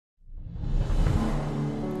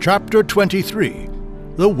Chapter 23: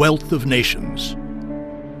 The Wealth of Nations.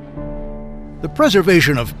 The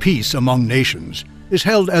preservation of peace among nations is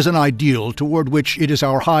held as an ideal toward which it is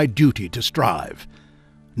our high duty to strive.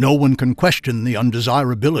 No one can question the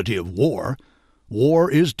undesirability of war. War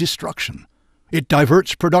is destruction. It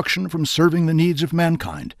diverts production from serving the needs of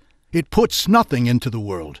mankind. It puts nothing into the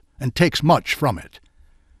world and takes much from it.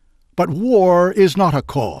 But war is not a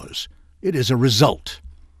cause. It is a result.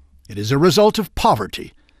 It is a result of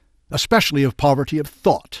poverty, especially of poverty of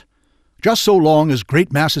thought. Just so long as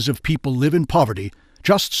great masses of people live in poverty,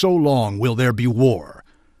 just so long will there be war.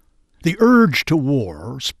 The urge to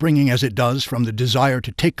war, springing as it does from the desire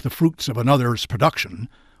to take the fruits of another's production,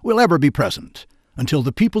 will ever be present, until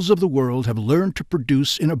the peoples of the world have learned to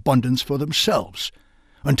produce in abundance for themselves,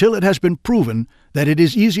 until it has been proven that it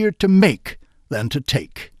is easier to make than to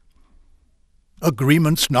take.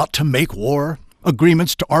 Agreements not to make war,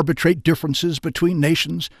 agreements to arbitrate differences between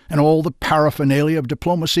nations, and all the paraphernalia of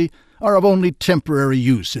diplomacy are of only temporary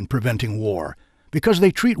use in preventing war, because they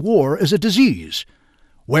treat war as a disease,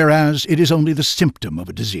 whereas it is only the symptom of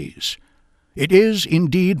a disease. It is,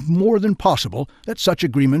 indeed, more than possible that such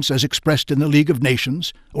agreements as expressed in the League of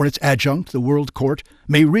Nations, or its adjunct, the World Court,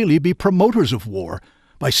 may really be promoters of war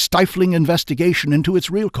by stifling investigation into its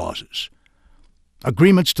real causes.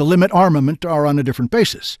 Agreements to limit armament are on a different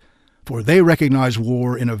basis, for they recognize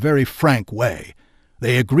war in a very frank way.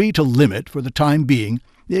 They agree to limit, for the time being,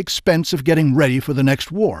 the expense of getting ready for the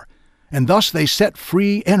next war, and thus they set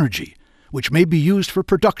free energy, which may be used for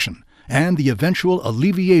production and the eventual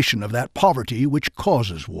alleviation of that poverty which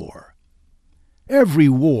causes war. Every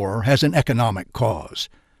war has an economic cause.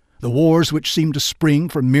 The wars which seem to spring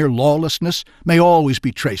from mere lawlessness may always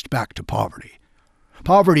be traced back to poverty.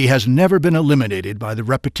 Poverty has never been eliminated by the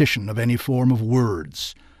repetition of any form of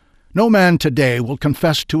words. No man today will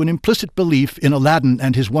confess to an implicit belief in Aladdin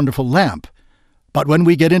and his wonderful lamp. But when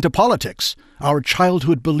we get into politics, our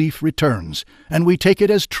childhood belief returns, and we take it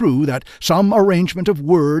as true that some arrangement of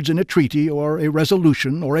words in a treaty or a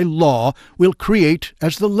resolution or a law will create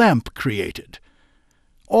as the lamp created.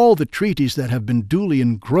 All the treaties that have been duly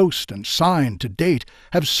engrossed and signed to date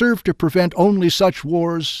have served to prevent only such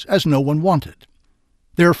wars as no one wanted.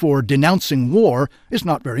 Therefore, denouncing war is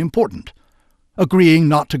not very important. Agreeing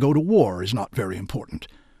not to go to war is not very important.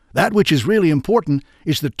 That which is really important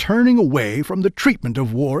is the turning away from the treatment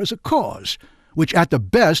of war as a cause, which at the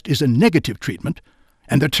best is a negative treatment,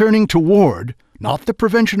 and the turning toward, not the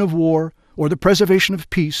prevention of war or the preservation of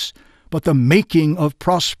peace, but the making of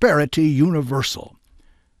prosperity universal.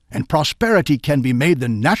 And prosperity can be made the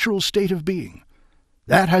natural state of being.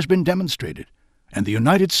 That has been demonstrated, and the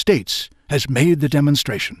United States has made the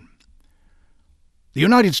demonstration. The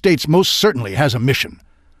United States most certainly has a mission,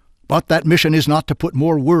 but that mission is not to put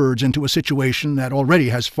more words into a situation that already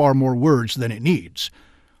has far more words than it needs.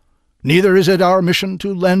 Neither is it our mission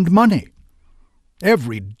to lend money.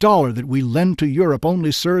 Every dollar that we lend to Europe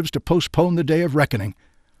only serves to postpone the day of reckoning,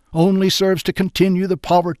 only serves to continue the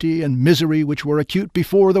poverty and misery which were acute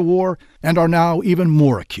before the war and are now even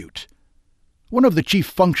more acute. One of the chief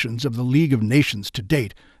functions of the League of Nations to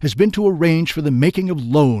date has been to arrange for the making of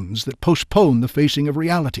loans that postpone the facing of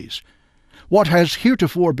realities. What has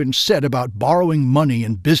heretofore been said about borrowing money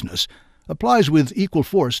in business applies with equal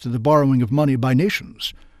force to the borrowing of money by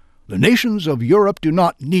nations. The nations of Europe do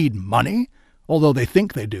not need money, although they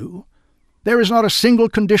think they do. There is not a single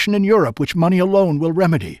condition in Europe which money alone will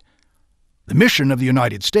remedy. The mission of the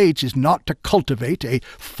United States is not to cultivate a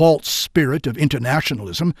false spirit of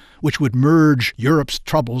internationalism which would merge Europe's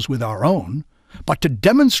troubles with our own, but to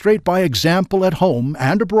demonstrate by example at home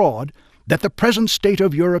and abroad that the present state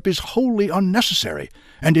of Europe is wholly unnecessary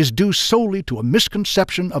and is due solely to a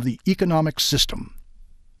misconception of the economic system.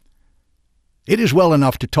 It is well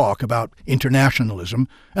enough to talk about internationalism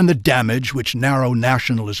and the damage which narrow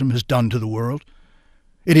nationalism has done to the world.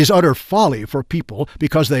 It is utter folly for people,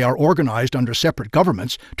 because they are organized under separate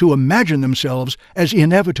governments, to imagine themselves as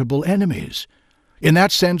inevitable enemies. In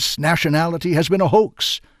that sense, nationality has been a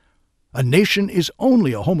hoax. A nation is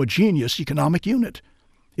only a homogeneous economic unit.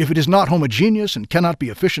 If it is not homogeneous and cannot be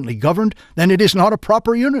efficiently governed, then it is not a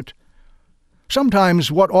proper unit.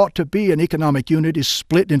 Sometimes what ought to be an economic unit is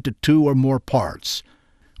split into two or more parts.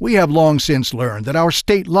 We have long since learned that our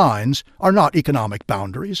state lines are not economic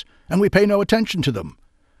boundaries, and we pay no attention to them.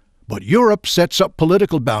 But Europe sets up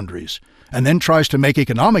political boundaries, and then tries to make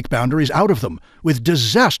economic boundaries out of them, with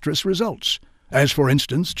disastrous results, as for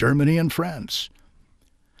instance Germany and France.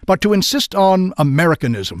 But to insist on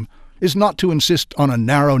Americanism is not to insist on a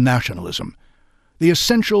narrow nationalism. The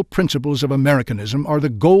essential principles of Americanism are the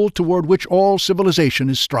goal toward which all civilization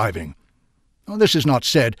is striving. This is not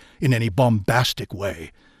said in any bombastic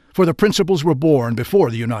way, for the principles were born before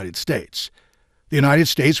the United States. The United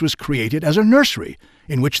States was created as a nursery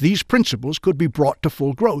in which these principles could be brought to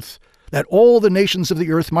full growth, that all the nations of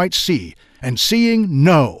the earth might see, and seeing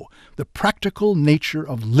know, the practical nature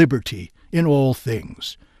of liberty in all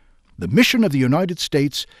things. The mission of the United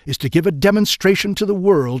States is to give a demonstration to the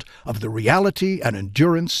world of the reality and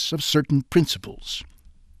endurance of certain principles.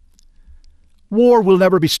 War will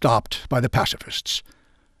never be stopped by the pacifists,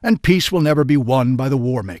 and peace will never be won by the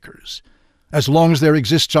war makers. As long as there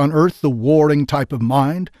exists on earth the warring type of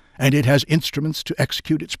mind, and it has instruments to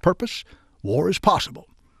execute its purpose, war is possible.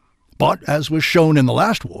 But, as was shown in the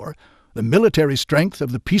last war, the military strength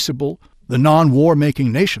of the peaceable, the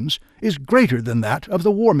non-war-making nations is greater than that of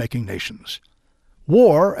the war-making nations.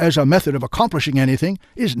 War, as a method of accomplishing anything,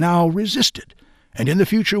 is now resisted, and in the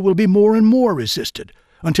future will be more and more resisted,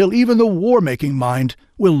 until even the war-making mind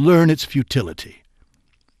will learn its futility.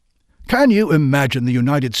 Can you imagine the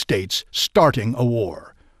United States starting a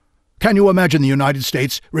war? Can you imagine the United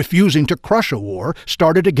States refusing to crush a war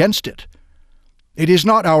started against it? It is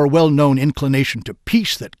not our well-known inclination to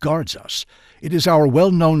peace that guards us. It is our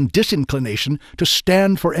well-known disinclination to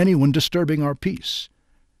stand for anyone disturbing our peace.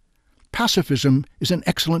 Pacifism is an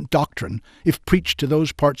excellent doctrine if preached to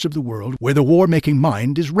those parts of the world where the war-making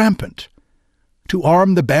mind is rampant. To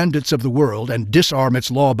arm the bandits of the world and disarm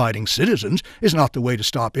its law-abiding citizens is not the way to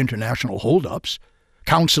stop international hold-ups.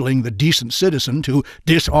 Counseling the decent citizen to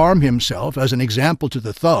disarm himself as an example to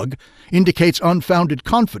the thug indicates unfounded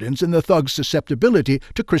confidence in the thug's susceptibility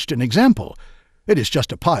to Christian example. It is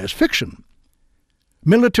just a pious fiction.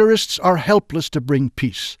 Militarists are helpless to bring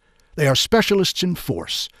peace. They are specialists in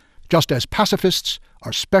force, just as pacifists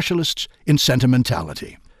are specialists in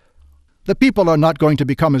sentimentality. The people are not going to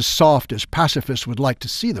become as soft as pacifists would like to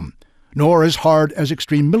see them, nor as hard as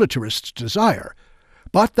extreme militarists desire,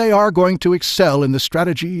 but they are going to excel in the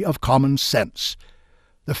strategy of common sense.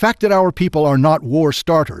 The fact that our people are not war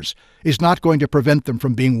starters is not going to prevent them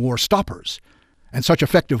from being war stoppers, and such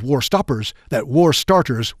effective war stoppers that war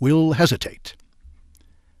starters will hesitate.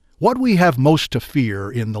 What we have most to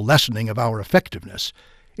fear in the lessening of our effectiveness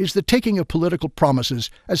is the taking of political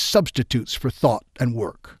promises as substitutes for thought and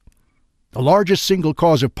work. The largest single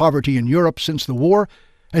cause of poverty in Europe since the war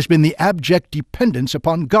has been the abject dependence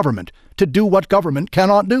upon government to do what government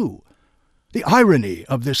cannot do. The irony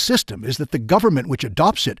of this system is that the government which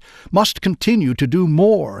adopts it must continue to do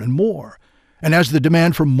more and more, and as the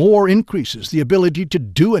demand for more increases, the ability to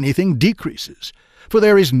do anything decreases, for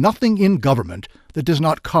there is nothing in government that does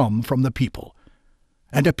not come from the people.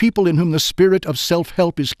 And a people in whom the spirit of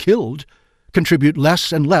self-help is killed contribute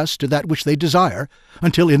less and less to that which they desire,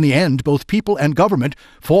 until in the end both people and government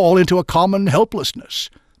fall into a common helplessness.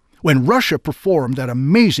 When Russia performed that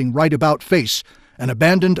amazing right-about-face and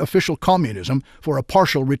abandoned official communism for a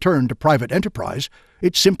partial return to private enterprise,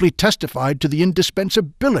 it simply testified to the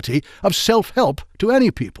indispensability of self-help to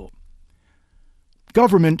any people.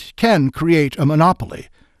 Government can create a monopoly,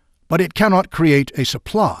 but it cannot create a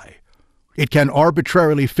supply. It can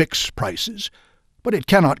arbitrarily fix prices, but it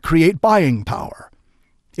cannot create buying power.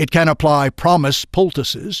 It can apply promise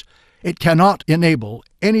poultices. It cannot enable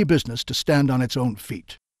any business to stand on its own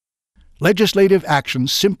feet. Legislative action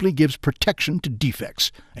simply gives protection to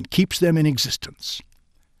defects and keeps them in existence.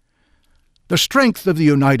 The strength of the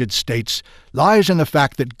United States lies in the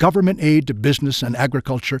fact that government aid to business and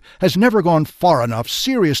agriculture has never gone far enough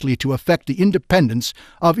seriously to affect the independence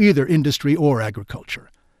of either industry or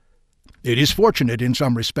agriculture. It is fortunate in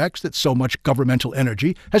some respects that so much governmental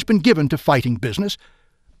energy has been given to fighting business.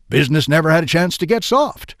 Business never had a chance to get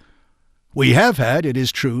soft. We have had, it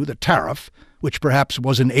is true, the tariff, which perhaps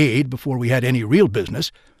was an aid before we had any real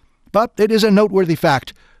business, but it is a noteworthy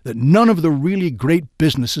fact that none of the really great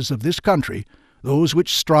businesses of this country, those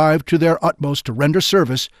which strive to their utmost to render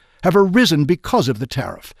service, have arisen because of the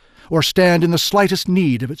tariff, or stand in the slightest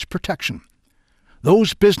need of its protection.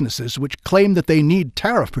 Those businesses which claim that they need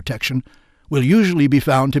tariff protection will usually be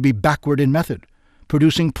found to be backward in method,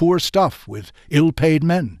 producing poor stuff with ill-paid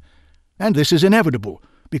men. And this is inevitable,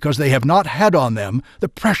 because they have not had on them the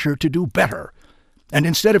pressure to do better. And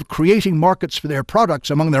instead of creating markets for their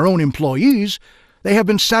products among their own employees, they have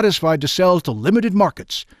been satisfied to sell to limited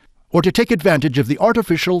markets, or to take advantage of the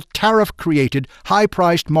artificial, tariff-created,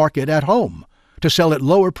 high-priced market at home, to sell at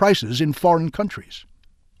lower prices in foreign countries.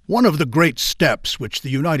 One of the great steps which the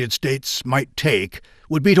United States might take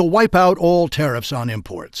would be to wipe out all tariffs on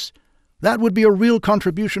imports. That would be a real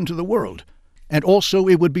contribution to the world, and also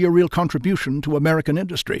it would be a real contribution to American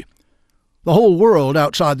industry. The whole world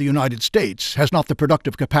outside the United States has not the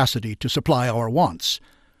productive capacity to supply our wants.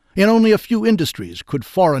 In only a few industries could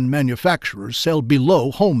foreign manufacturers sell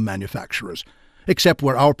below home manufacturers, except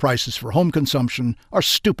where our prices for home consumption are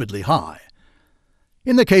stupidly high.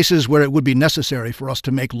 In the cases where it would be necessary for us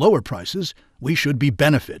to make lower prices, we should be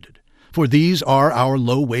benefited, for these are our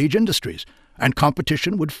low-wage industries, and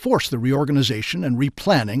competition would force the reorganization and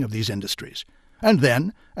replanning of these industries. And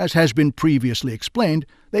then, as has been previously explained,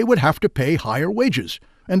 they would have to pay higher wages,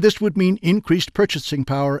 and this would mean increased purchasing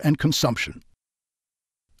power and consumption.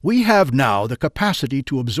 We have now the capacity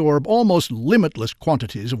to absorb almost limitless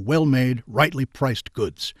quantities of well-made, rightly priced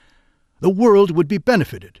goods. The world would be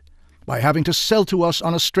benefited by having to sell to us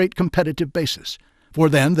on a straight competitive basis, for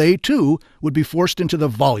then they, too, would be forced into the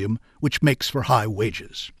volume which makes for high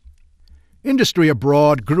wages. Industry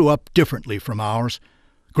abroad grew up differently from ours.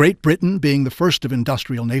 Great Britain, being the first of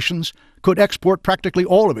industrial nations, could export practically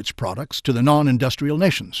all of its products to the non-industrial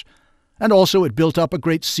nations. And also it built up a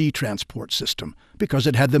great sea transport system, because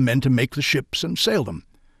it had the men to make the ships and sail them.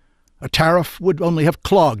 A tariff would only have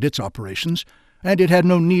clogged its operations, and it had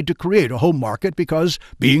no need to create a home market because,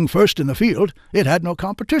 being first in the field, it had no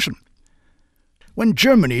competition. When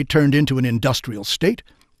Germany turned into an industrial state,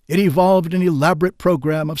 it evolved an elaborate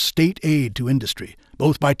program of state aid to industry,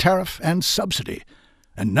 both by tariff and subsidy.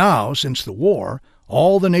 And now, since the war,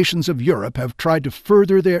 all the nations of Europe have tried to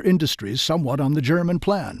further their industries somewhat on the German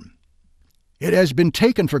plan. It has been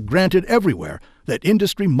taken for granted everywhere that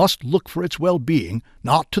industry must look for its well-being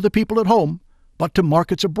not to the people at home, but to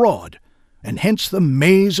markets abroad, and hence the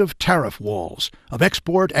maze of tariff walls, of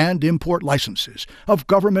export and import licenses, of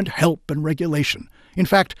government help and regulation. In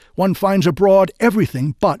fact, one finds abroad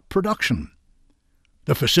everything but production.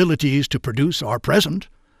 The facilities to produce are present,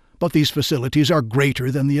 but these facilities are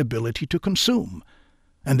greater than the ability to consume,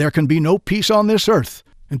 and there can be no peace on this earth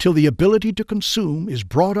until the ability to consume is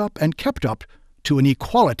brought up and kept up to an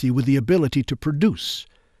equality with the ability to produce.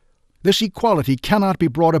 This equality cannot be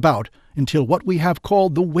brought about until what we have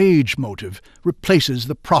called the wage motive replaces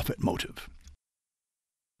the profit motive.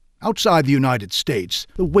 Outside the United States,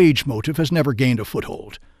 the wage motive has never gained a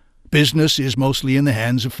foothold. Business is mostly in the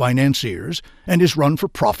hands of financiers and is run for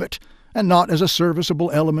profit and not as a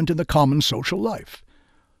serviceable element in the common social life.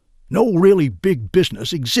 No really big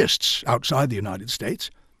business exists outside the United States,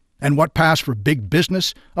 and what pass for big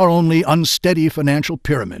business are only unsteady financial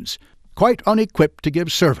pyramids, quite unequipped to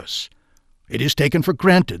give service. It is taken for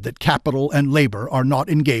granted that capital and labor are not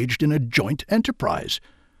engaged in a joint enterprise.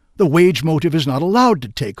 The wage motive is not allowed to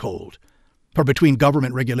take hold, for between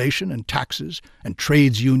government regulation and taxes and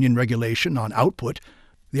trades union regulation on output,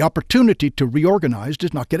 the opportunity to reorganize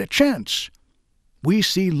does not get a chance. We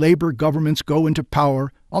see labor governments go into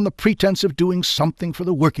power on the pretense of doing something for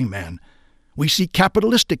the working man. We see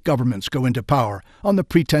capitalistic governments go into power on the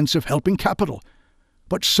pretense of helping capital.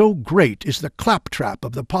 But so great is the claptrap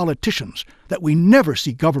of the politicians that we never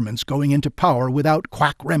see governments going into power without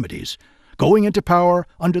quack remedies, going into power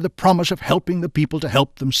under the promise of helping the people to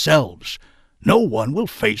help themselves. No one will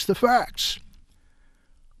face the facts.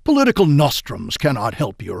 Political nostrums cannot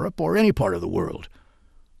help Europe or any part of the world.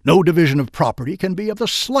 No division of property can be of the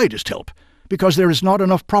slightest help, because there is not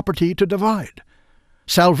enough property to divide.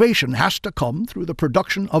 Salvation has to come through the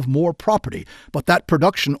production of more property, but that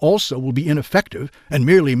production also will be ineffective and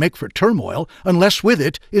merely make for turmoil unless with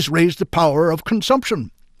it is raised the power of consumption.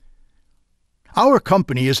 Our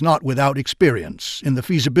company is not without experience in the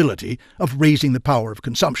feasibility of raising the power of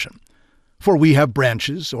consumption, for we have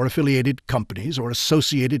branches or affiliated companies or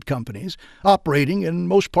associated companies operating in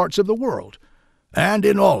most parts of the world, and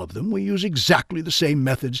in all of them we use exactly the same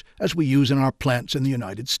methods as we use in our plants in the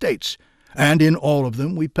United States, and in all of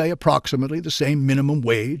them we pay approximately the same minimum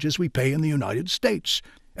wage as we pay in the United States,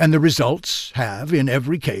 and the results have, in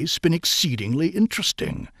every case, been exceedingly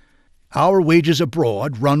interesting. Our wages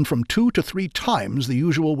abroad run from 2 to 3 times the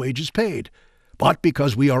usual wages paid, but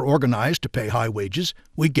because we are organized to pay high wages,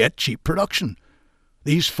 we get cheap production.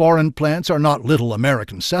 These foreign plants are not little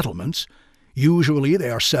American settlements. Usually they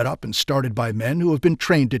are set up and started by men who have been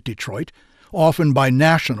trained at Detroit, often by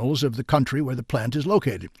nationals of the country where the plant is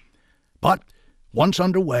located. But once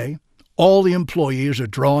underway, all the employees are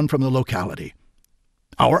drawn from the locality.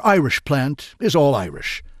 Our Irish plant is all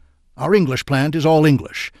Irish. Our English plant is all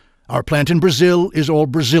English. Our plant in Brazil is all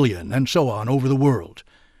Brazilian, and so on over the world.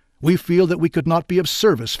 We feel that we could not be of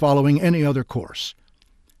service following any other course.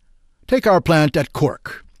 Take our plant at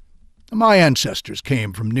Cork. My ancestors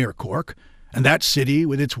came from near Cork, and that city,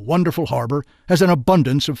 with its wonderful harbour, has an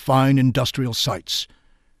abundance of fine industrial sites.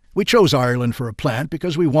 We chose Ireland for a plant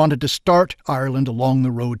because we wanted to start Ireland along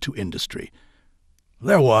the road to industry.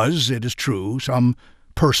 There was, it is true, some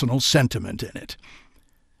personal sentiment in it.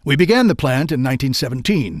 We began the plant in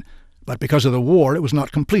 1917, but because of the war it was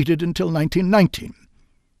not completed until 1919.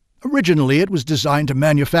 Originally it was designed to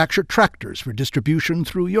manufacture tractors for distribution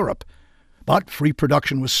through Europe, but free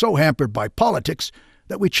production was so hampered by politics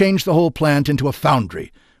that we changed the whole plant into a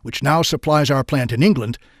foundry, which now supplies our plant in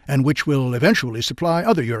England and which will eventually supply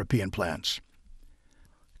other European plants.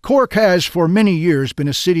 Cork has for many years been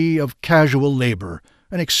a city of casual labor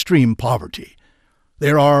and extreme poverty.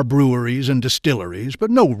 There are breweries and distilleries, but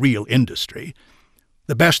no real industry.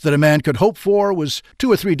 The best that a man could hope for was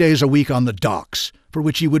 2 or 3 days a week on the docks, for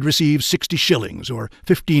which he would receive 60 shillings or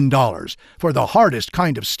 $15 for the hardest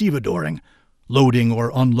kind of stevedoring, loading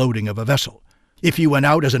or unloading of a vessel. If he went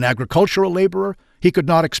out as an agricultural laborer, he could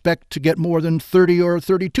not expect to get more than 30 or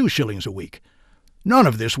 32 shillings a week. None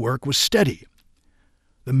of this work was steady.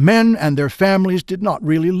 The men and their families did not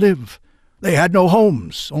really live. They had no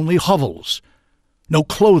homes, only hovels. No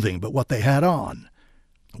clothing but what they had on.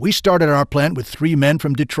 We started our plant with 3 men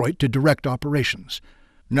from Detroit to direct operations.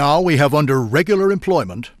 Now we have under regular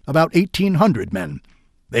employment about 1,800 men.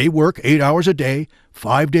 They work 8 hours a day,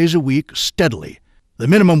 5 days a week, steadily. The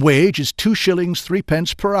minimum wage is 2 shillings 3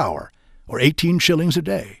 pence per hour, or 18 shillings a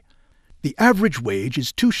day. The average wage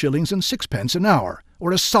is 2 shillings and 6 pence an hour,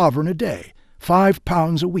 or a sovereign a day,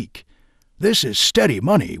 £5 a week. This is steady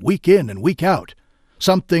money, week in and week out,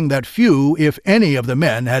 something that few, if any, of the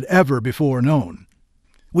men had ever before known.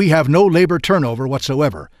 We have no labor turnover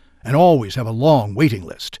whatsoever, and always have a long waiting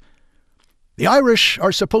list. The Irish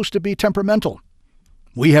are supposed to be temperamental.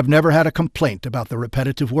 We have never had a complaint about the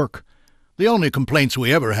repetitive work. The only complaints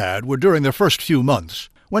we ever had were during the first few months,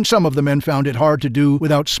 when some of the men found it hard to do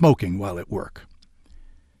without smoking while at work.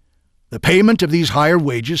 The payment of these higher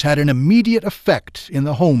wages had an immediate effect in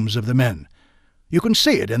the homes of the men. You can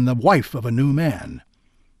see it in the wife of a new man.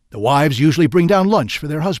 The wives usually bring down lunch for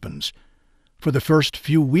their husbands. For the first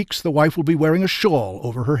few weeks the wife will be wearing a shawl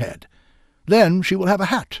over her head. Then she will have a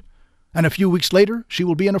hat, and a few weeks later she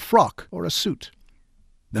will be in a frock or a suit.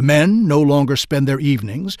 The men no longer spend their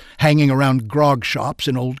evenings hanging around grog shops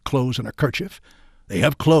in old clothes and a kerchief. They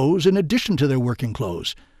have clothes in addition to their working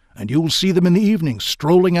clothes, and you will see them in the evening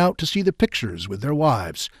strolling out to see the pictures with their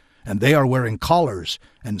wives, and they are wearing collars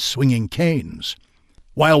and swinging canes.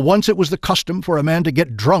 While once it was the custom for a man to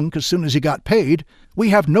get drunk as soon as he got paid, we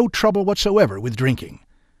have no trouble whatsoever with drinking.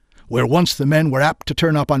 Where once the men were apt to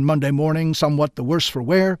turn up on Monday morning somewhat the worse for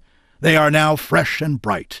wear, they are now fresh and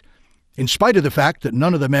bright. In spite of the fact that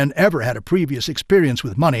none of the men ever had a previous experience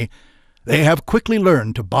with money, they have quickly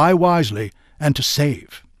learned to buy wisely and to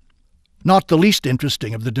save. Not the least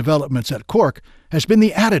interesting of the developments at Cork has been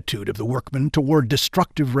the attitude of the workmen toward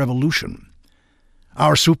destructive revolution.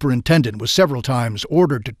 Our superintendent was several times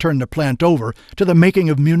ordered to turn the plant over to the making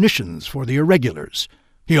of munitions for the irregulars.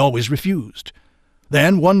 He always refused.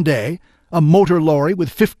 Then, one day, a motor lorry with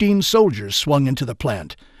 15 soldiers swung into the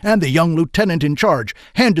plant, and the young lieutenant in charge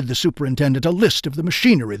handed the superintendent a list of the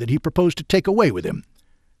machinery that he proposed to take away with him.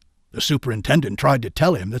 The superintendent tried to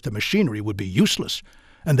tell him that the machinery would be useless,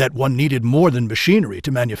 and that one needed more than machinery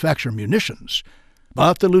to manufacture munitions.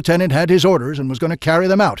 But the lieutenant had his orders and was going to carry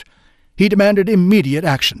them out. He demanded immediate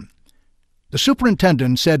action. The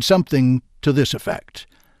superintendent said something to this effect: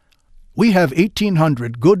 "We have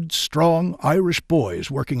 1,800 good, strong Irish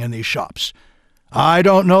boys working in these shops. I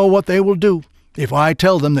don't know what they will do if I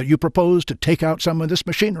tell them that you propose to take out some of this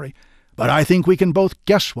machinery, but I think we can both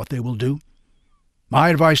guess what they will do. My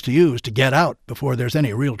advice to you is to get out before there's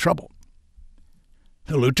any real trouble."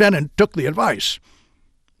 The lieutenant took the advice.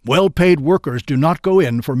 Well-paid workers do not go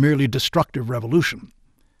in for merely destructive revolution.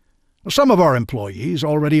 Some of our employees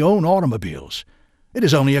already own automobiles. It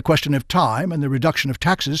is only a question of time and the reduction of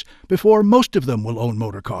taxes before most of them will own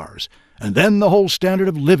motor cars, and then the whole standard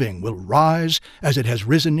of living will rise as it has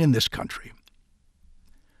risen in this country.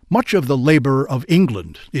 Much of the labor of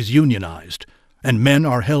England is unionized, and men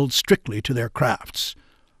are held strictly to their crafts.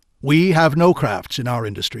 We have no crafts in our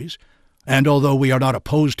industries, and although we are not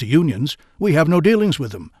opposed to unions, we have no dealings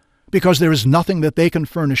with them, because there is nothing that they can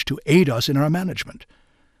furnish to aid us in our management.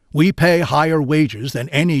 We pay higher wages than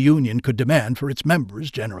any union could demand for its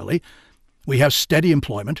members, generally. We have steady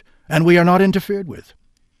employment, and we are not interfered with.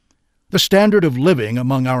 The standard of living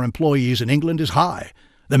among our employees in England is high.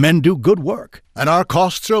 The men do good work, and our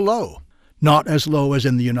costs are low. Not as low as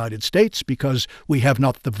in the United States, because we have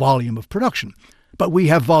not the volume of production, but we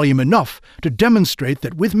have volume enough to demonstrate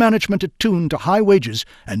that with management attuned to high wages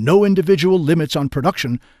and no individual limits on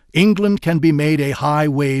production, England can be made a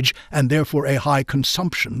high-wage and therefore a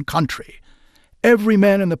high-consumption country. Every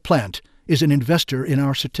man in the plant is an investor in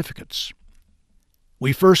our certificates.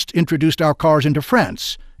 We first introduced our cars into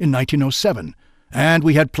France in 1907, and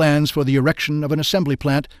we had plans for the erection of an assembly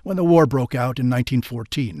plant when the war broke out in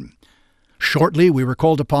 1914. Shortly, we were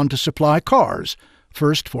called upon to supply cars,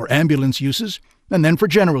 first for ambulance uses and then for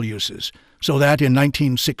general uses, so that in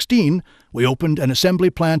 1916 we opened an assembly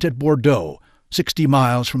plant at Bordeaux, 60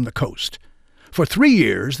 miles from the coast. For 3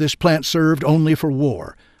 years, this plant served only for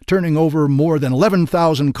war, turning over more than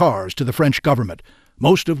 11,000 cars to the French government,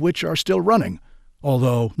 most of which are still running,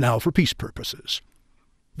 although now for peace purposes.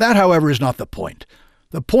 That, however, is not the point.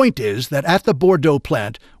 The point is that at the Bordeaux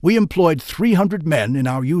plant we employed 300 men in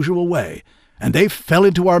our usual way, and they fell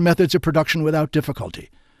into our methods of production without difficulty.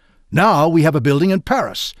 Now we have a building in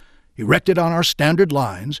Paris, erected on our standard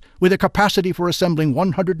lines, with a capacity for assembling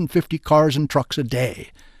 150 cars and trucks a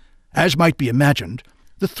day. As might be imagined,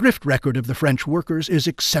 the thrift record of the French workers is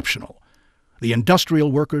exceptional. The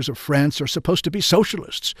industrial workers of France are supposed to be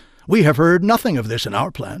socialists. We have heard nothing of this in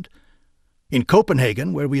our plant. In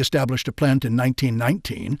Copenhagen, where we established a plant in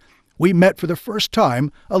 1919, we met for the first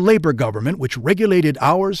time a labor government which regulated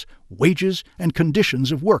hours, wages, and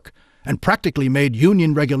conditions of work, and practically made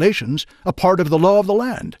union regulations a part of the law of the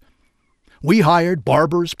land. We hired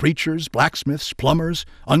barbers, preachers, blacksmiths, plumbers,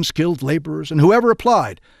 unskilled laborers, and whoever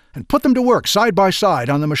applied, and put them to work side by side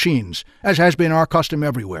on the machines, as has been our custom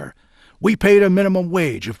everywhere. We paid a minimum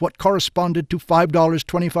wage of what corresponded to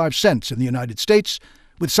 $5.25 in the United States,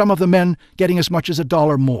 with some of the men getting as much as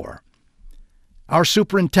 $1 more. Our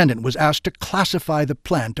superintendent was asked to classify the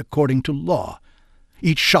plant according to law.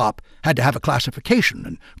 Each shop had to have a classification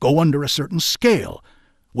and go under a certain scale.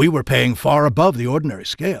 We were paying far above the ordinary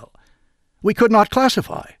scale. We could not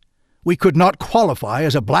classify. We could not qualify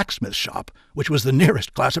as a blacksmith shop, which was the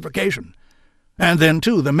nearest classification. And then,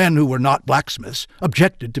 too, the men who were not blacksmiths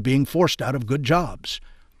objected to being forced out of good jobs.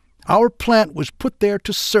 Our plant was put there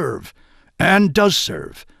to serve, and does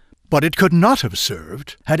serve, but it could not have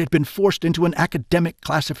served had it been forced into an academic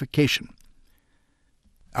classification.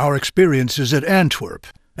 Our experiences at Antwerp,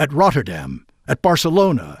 at Rotterdam, at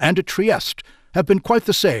Barcelona, and at Trieste have been quite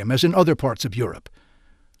the same as in other parts of Europe.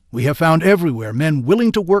 We have found everywhere men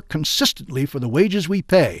willing to work consistently for the wages we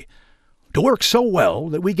pay, to work so well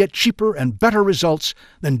that we get cheaper and better results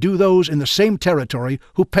than do those in the same territory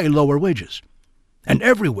who pay lower wages. And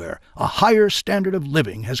everywhere a higher standard of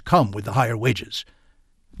living has come with the higher wages.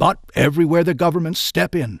 But everywhere the governments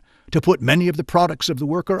step in to put many of the products of the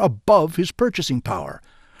worker above his purchasing power.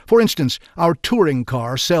 For instance, our touring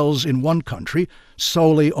car sells in one country,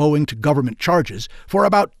 solely owing to government charges, for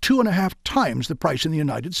about 2.5 times the price in the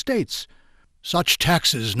United States. Such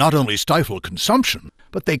taxes not only stifle consumption,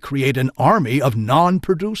 but they create an army of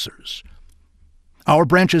non-producers. Our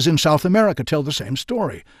branches in South America tell the same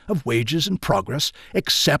story, of wages and progress,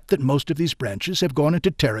 except that most of these branches have gone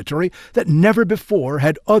into territory that never before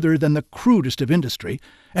had other than the crudest of industry,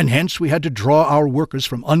 and hence we had to draw our workers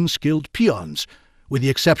from unskilled peons, with the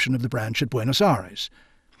exception of the branch at Buenos Aires.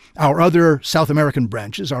 Our other South American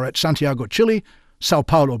branches are at Santiago, Chile, Sao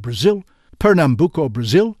Paulo, Brazil, Pernambuco,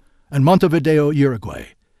 Brazil, and Montevideo, Uruguay.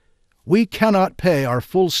 We cannot pay our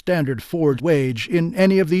full standard forward wage in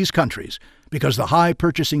any of these countries, because the high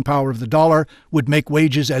purchasing power of the dollar would make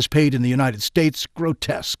wages as paid in the United States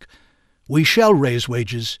grotesque. We shall raise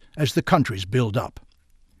wages as the countries build up.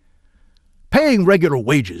 Paying regular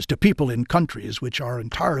wages to people in countries which are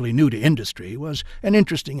entirely new to industry was an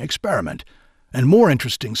interesting experiment, and more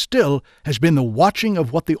interesting still has been the watching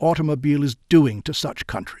of what the automobile is doing to such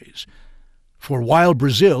countries. For while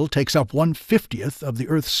Brazil takes up 1/50th of the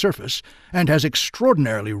Earth's surface and has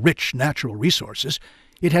extraordinarily rich natural resources,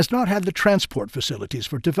 it has not had the transport facilities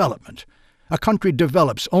for development. A country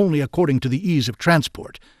develops only according to the ease of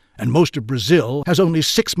transport, and most of Brazil has only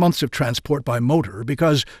 6 months of transport by motor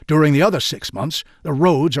because during the other 6 months the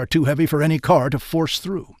roads are too heavy for any car to force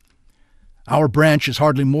through. Our branch is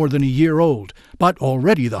hardly more than a year old, but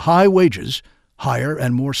already the high wages, higher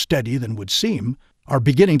and more steady than would seem, are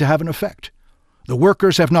beginning to have an effect. The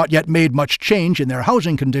workers have not yet made much change in their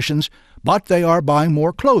housing conditions, but they are buying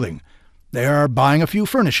more clothing. They are buying a few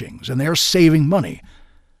furnishings, and they are saving money.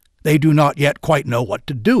 They do not yet quite know what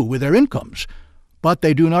to do with their incomes, but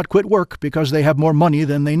they do not quit work because they have more money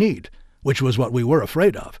than they need, which was what we were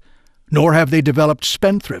afraid of, nor have they developed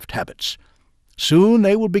spendthrift habits. Soon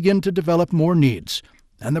they will begin to develop more needs,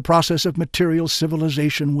 and the process of material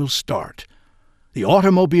civilization will start. The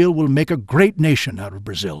automobile will make a great nation out of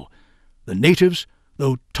Brazil. The natives,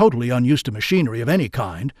 though totally unused to machinery of any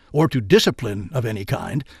kind, or to discipline of any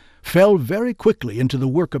kind, fell very quickly into the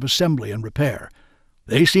work of assembly and repair.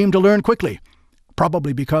 They seem to learn quickly,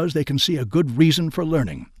 probably because they can see a good reason for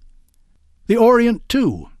learning. The Orient,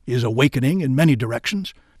 too, is awakening in many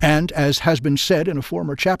directions, and, as has been said in a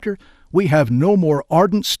former chapter, we have no more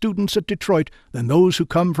ardent students at Detroit than those who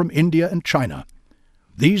come from India and China.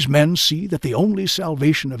 These men see that the only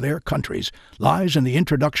salvation of their countries lies in the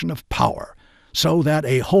introduction of power, so that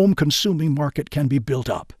a home-consuming market can be built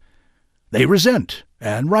up. They resent,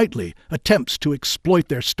 and rightly, attempts to exploit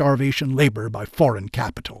their starvation labor by foreign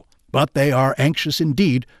capital. But they are anxious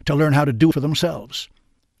indeed to learn how to do it for themselves.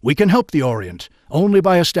 We can help the Orient only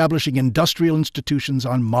by establishing industrial institutions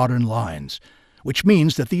on modern lines, which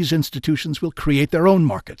means that these institutions will create their own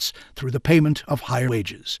markets through the payment of higher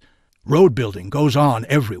wages. Road building goes on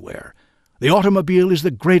everywhere. The automobile is the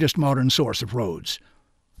greatest modern source of roads.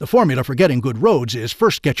 The formula for getting good roads is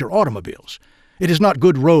first get your automobiles. It is not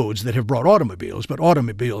good roads that have brought automobiles, but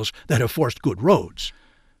automobiles that have forced good roads.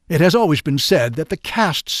 It has always been said that the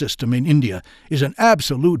caste system in India is an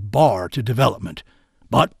absolute bar to development.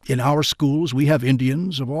 But in our schools we have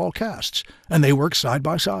Indians of all castes, and they work side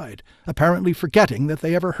by side, apparently forgetting that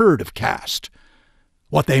they ever heard of caste.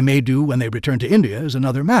 What they may do when they return to India is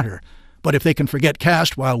another matter, but if they can forget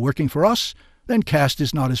caste while working for us, then caste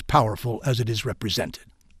is not as powerful as it is represented.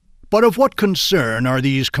 But of what concern are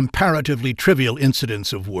these comparatively trivial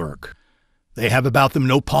incidents of work? They have about them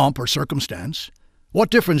no pomp or circumstance. What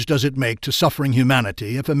difference does it make to suffering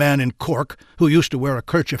humanity if a man in Cork who used to wear a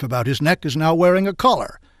kerchief about his neck is now wearing a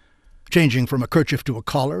collar? Changing from a kerchief to a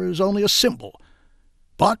collar is only a symbol.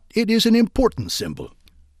 But it is an important symbol.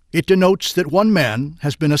 It denotes that one man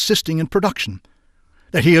has been assisting in production,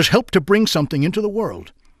 that he has helped to bring something into the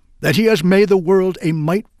world, that he has made the world a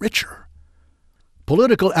mite richer.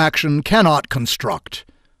 Political action cannot construct.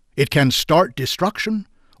 It can start destruction,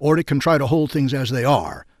 or it can try to hold things as they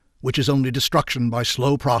are, which is only destruction by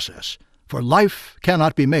slow process, for life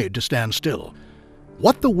cannot be made to stand still.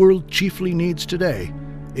 What the world chiefly needs today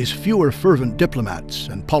is fewer fervent diplomats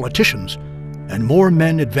and politicians, and more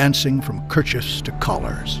men advancing from kerchiefs to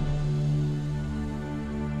collars.